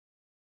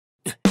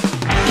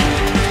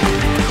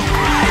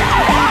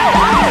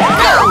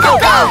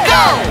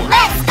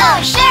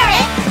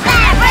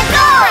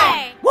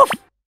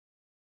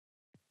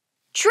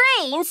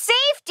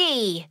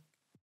safety!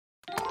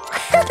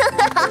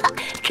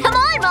 Come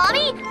on,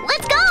 Mommy!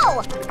 Let's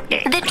go!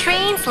 The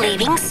train's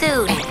leaving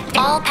soon.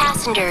 All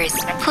passengers,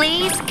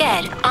 please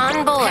get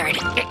on board.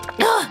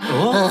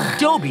 Oh,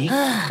 Dobie,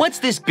 what's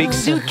this big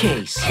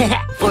suitcase?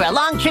 For a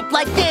long trip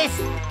like this,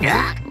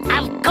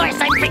 of course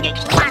I'm bringing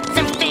lots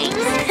of things.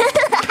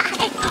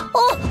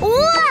 Oh,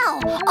 wow!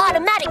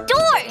 Automatic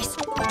doors!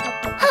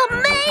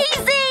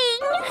 Amazing!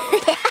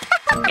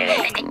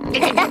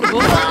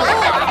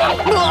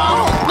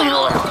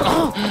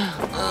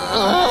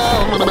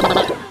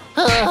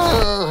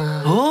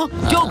 Oh,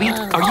 Dobie,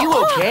 are you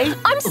okay?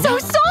 I'm so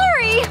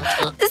sorry!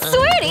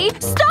 Sweetie,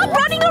 stop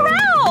running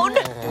around!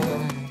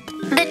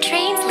 The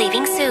train's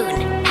leaving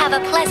soon. Have a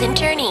pleasant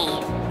journey.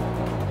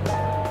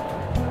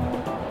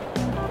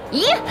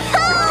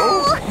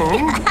 Yahoo!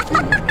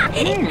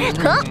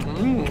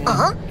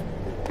 Huh?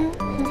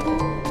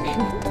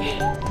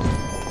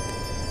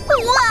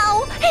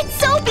 Wow, it's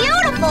so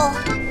beautiful!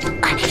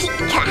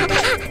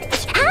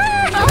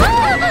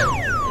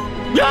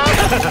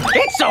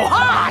 It's so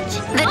hot!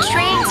 The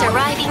train's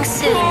arriving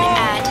soon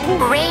at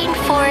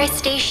Rainforest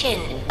Station.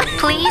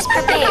 Please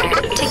prepare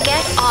to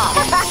get off.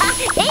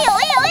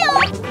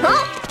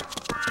 Huh?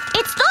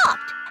 It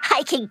stopped!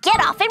 I can get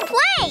off and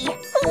play!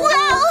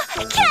 Wow!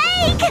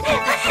 Cake!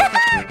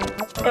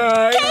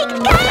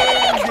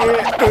 Cake!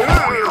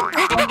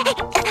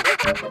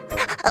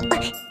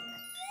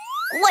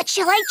 What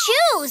shall I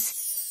choose?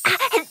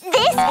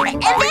 This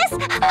and this?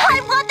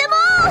 I want them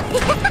all!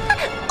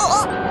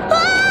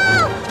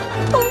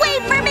 Oh,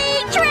 wait for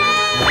me,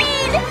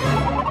 train!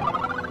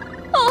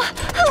 Oh,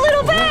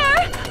 Little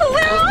Bear!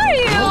 Where are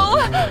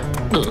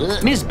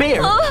you? Miss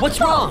Bear, what's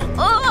wrong?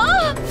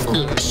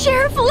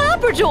 Sheriff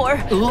Labrador!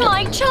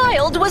 My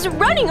child was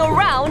running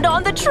around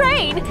on the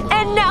train,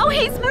 and now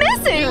he's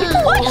missing!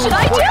 What should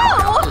I do?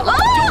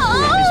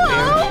 Miss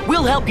Bear,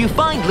 we'll help you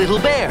find Little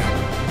Bear.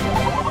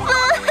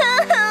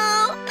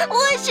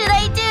 What should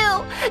I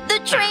do? The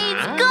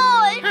train's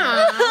gone!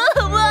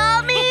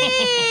 Mommy!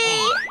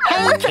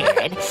 Hey,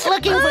 kid,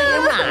 looking for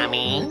your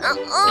mommy?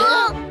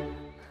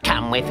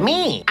 Come with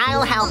me.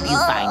 I'll help you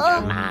find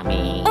your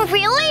mommy.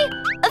 Really?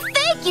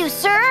 Thank you,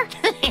 sir!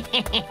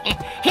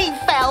 He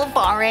fell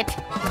for it.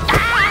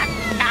 Ah!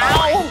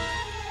 Ow!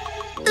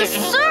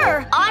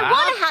 Sir, I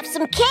want to have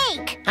some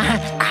cake!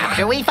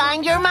 After we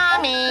find your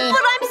mommy.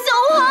 But I'm so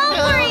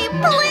hungry!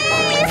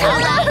 Please!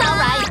 All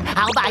right.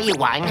 I'll buy you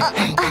one.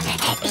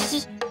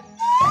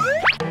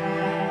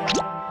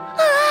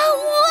 Well...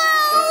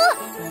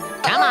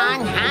 Come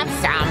on, have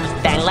some.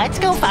 Then let's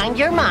go find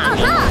your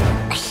mommy.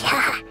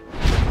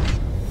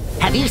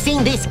 Have you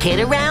seen this kid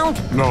around?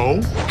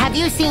 No. Have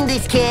you seen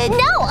this kid?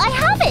 No, I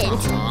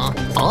haven't!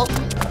 Oh.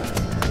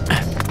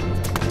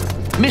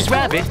 Miss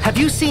Rabbit, have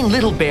you seen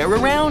Little Bear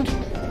around?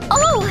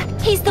 Oh,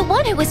 he's the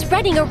one who was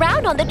running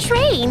around on the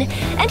train,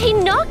 and he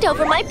knocked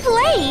over my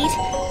plate.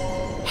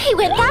 He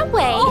went that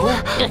way.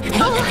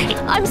 Oh,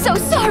 I'm so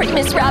sorry,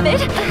 Miss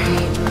Rabbit.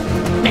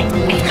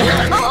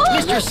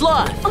 Mr.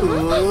 Sloth,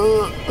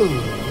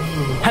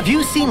 have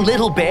you seen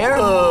Little Bear?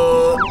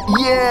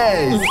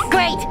 Yes.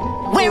 Great.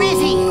 Where is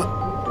he?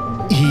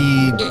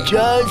 He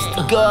just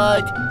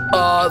got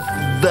off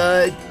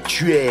the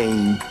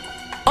train.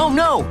 Oh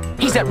no,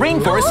 he's at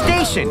Rainforest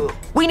Station.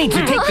 We need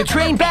to take the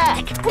train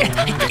back.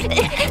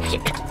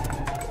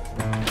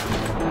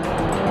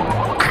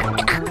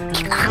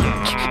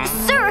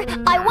 Sir,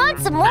 I want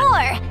some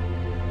more.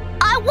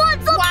 I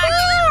want some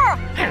more!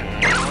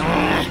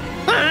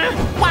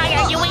 Why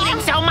are you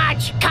eating so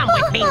much? Come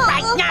with me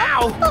right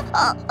now.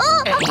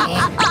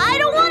 I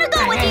don't want to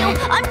go with you.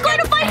 I'm going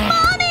to find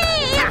Mommy.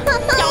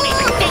 Don't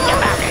even think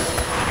about it.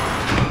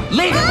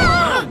 Leave him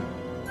alone.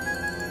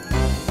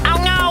 Oh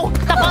no,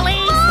 the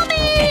police!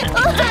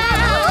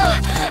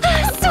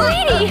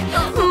 Sweetie,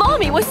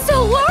 Mommy was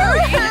so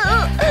worried.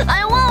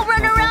 I won't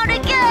run around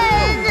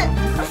again.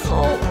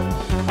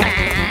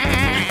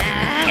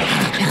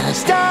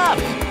 Stop!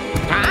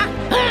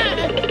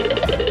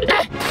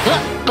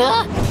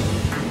 Huh?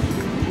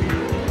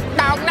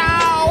 Oh no!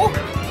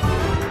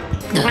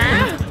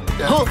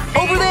 Oh,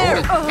 over there!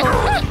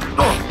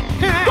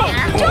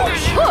 Don't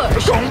push.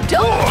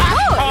 Don't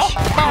push.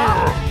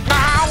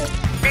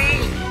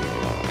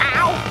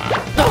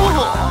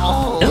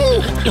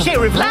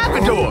 Sheriff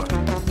Labrador!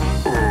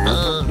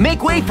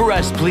 Make way for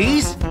us,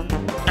 please.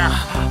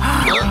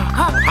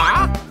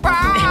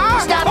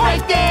 Stop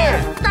right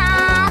there!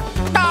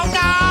 Oh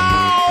no!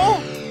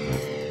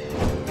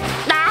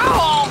 No!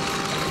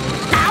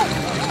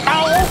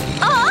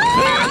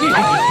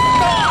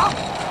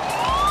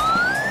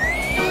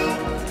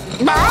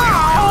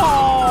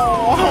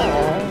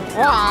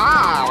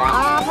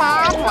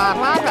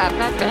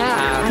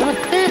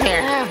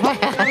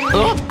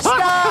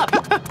 Stop!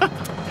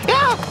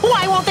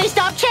 Why won't they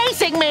stop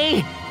chasing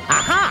me?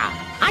 Aha!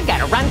 I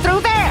gotta run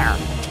through there.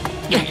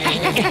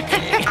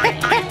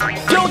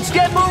 Don't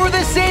step over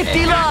the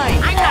safety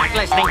line! I'm not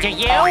listening to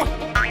you.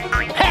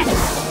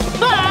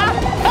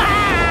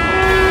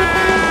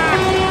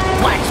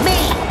 Watch me.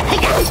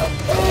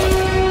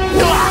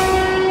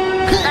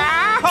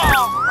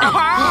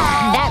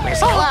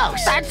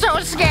 close. That's so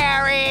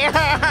scary.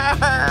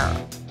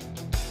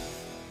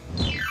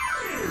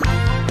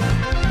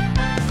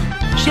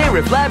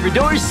 Sheriff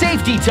Labrador's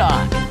Safety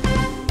Talk.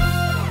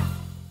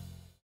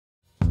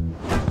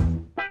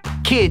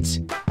 Kids,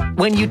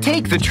 when you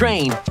take the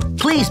train,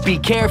 please be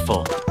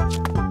careful.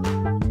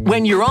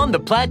 When you're on the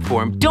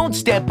platform, don't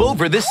step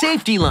over the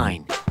safety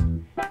line.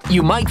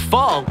 You might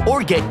fall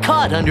or get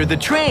caught under the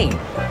train.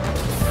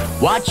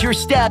 Watch your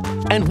step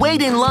and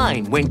wait in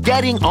line when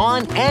getting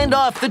on and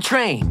off the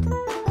train.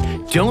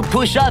 Don't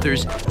push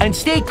others and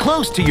stay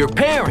close to your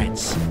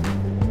parents.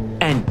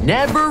 And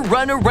never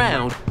run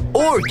around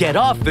or get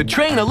off the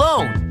train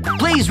alone.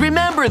 Please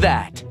remember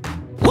that.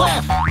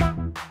 Woof!